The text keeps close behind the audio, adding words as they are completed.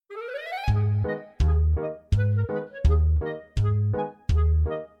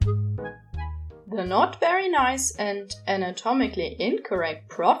the not very nice and anatomically incorrect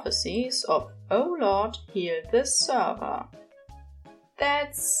prophecies of "Oh Lord, heal this server."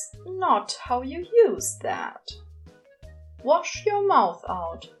 That's not how you use that. Wash Your Mouth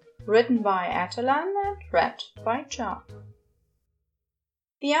Out, written by Atalan and read by Jar.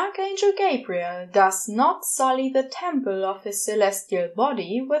 The Archangel Gabriel does not sully the temple of his celestial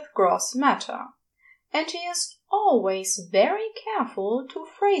body with gross matter, and he is always very careful to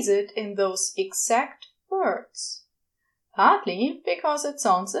phrase it in those exact words, partly because it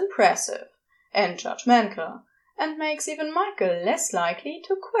sounds impressive and judgmental and makes even Michael less likely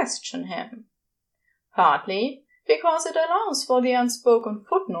to question him, partly because it allows for the unspoken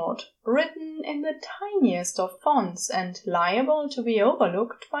footnote written in the tiniest of fonts and liable to be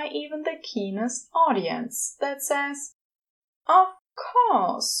overlooked by even the keenest audience that says, "Of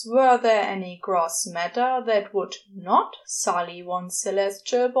course, were there any gross matter that would not sully one's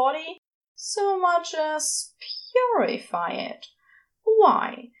celestial body so much as purify it,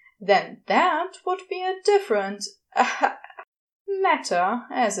 why, then that would be a different matter,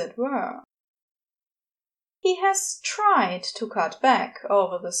 as it were." He has tried to cut back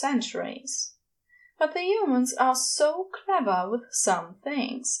over the centuries, but the humans are so clever with some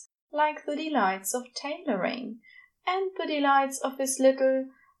things, like the delights of tailoring, and the delights of his little,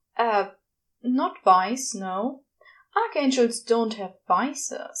 not vice, no. Archangels don't have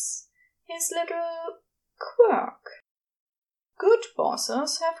vices. His little quirk. Good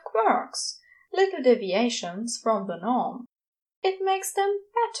bosses have quirks, little deviations from the norm. It makes them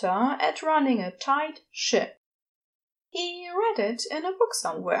better at running a tight ship. He read it in a book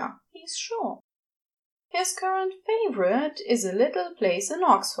somewhere, he's sure. His current favorite is a little place in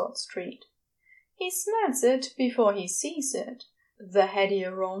Oxford Street. He smells it before he sees it, the heady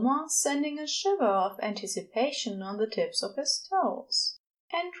aroma sending a shiver of anticipation on the tips of his toes,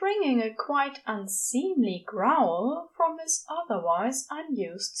 and wringing a quite unseemly growl from his otherwise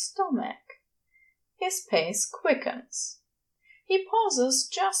unused stomach. His pace quickens. He pauses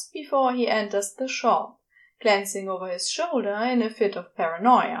just before he enters the shop, glancing over his shoulder in a fit of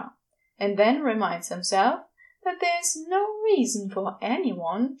paranoia, and then reminds himself that there is no reason for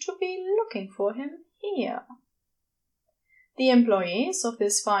anyone to be looking for him here. The employees of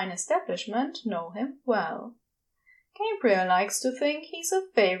this fine establishment know him well. Gabriel likes to think he's a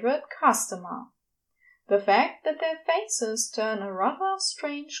favorite customer. The fact that their faces turn a rather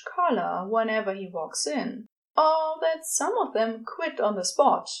strange color whenever he walks in, or that some of them quit on the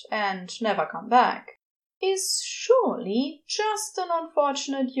spot and never come back, is surely just an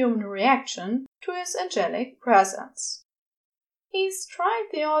unfortunate human reaction to his angelic presence. He's tried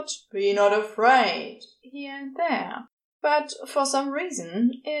the odd "be not afraid" here and there, but for some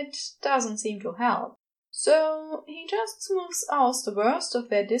reason it doesn't seem to help. So he just smooths out the worst of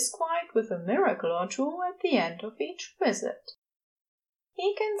their disquiet with a miracle or two at the end of each visit.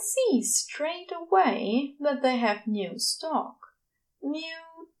 He can see straight away that they have new stock,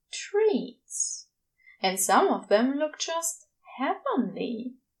 new treats, and some of them look just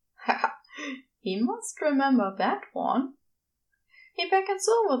heavenly. He must remember that one. He beckons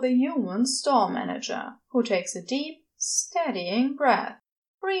over the human store manager, who takes a deep, steadying breath,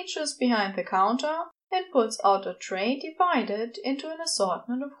 reaches behind the counter, and puts out a tray divided into an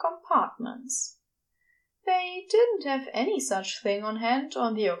assortment of compartments. They didn't have any such thing on hand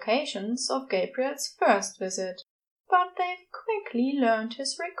on the occasions of Gabriel's first visit, but they've quickly learned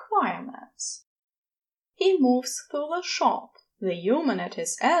his requirements. He moves through the shop, the human at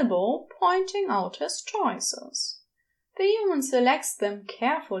his elbow pointing out his choices. The human selects them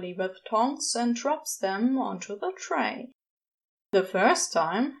carefully with tongs and drops them onto the tray. The first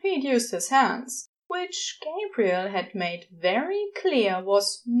time he'd used his hands, which Gabriel had made very clear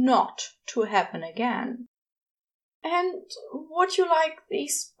was not to happen again. "And would you like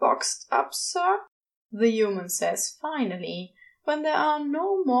these boxed up, sir?" the human says finally, when there are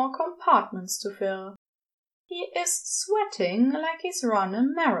no more compartments to fill. He is sweating like he's run a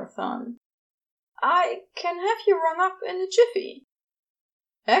marathon. "I can have you rung up in a jiffy."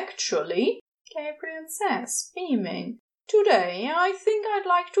 "Actually," Gabriel says, beaming, "today I think I'd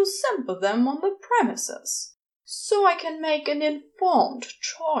like to sample them on the premises, so I can make an informed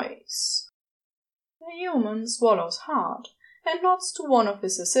choice." The human swallows hard and nods to one of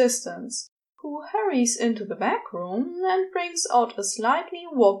his assistants, who hurries into the back room and brings out a slightly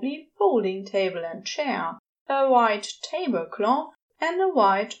wobbly folding table and chair, a white tablecloth, and a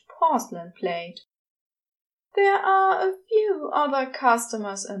white porcelain plate. There are a few other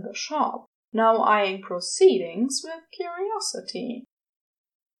customers in the shop, now eyeing proceedings with curiosity.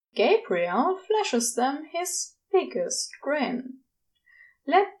 Gabriel flashes them his biggest grin.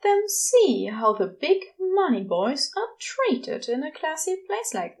 Let them see how the big money boys are treated in a classy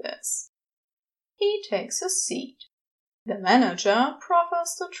place like this. He takes a seat. The manager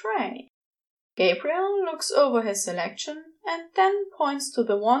proffers the tray. Gabriel looks over his selection and then points to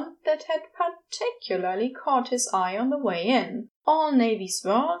the one that had particularly caught his eye on the way in, all navy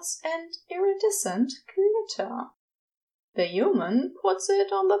swirls and iridescent glitter. The human puts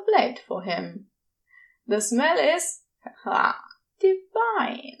it on the plate for him. The smell is,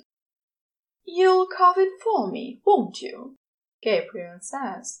 divine. "You'll carve it for me, won't you?" Gabriel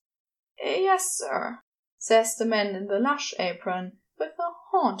says. "Yes, sir," says the man in the lush apron, with a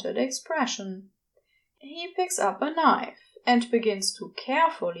haunted expression. He picks up a knife and begins to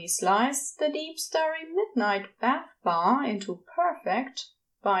carefully slice the deep starry midnight bath bar into perfect,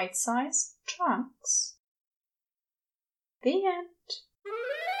 bite-sized chunks. The end.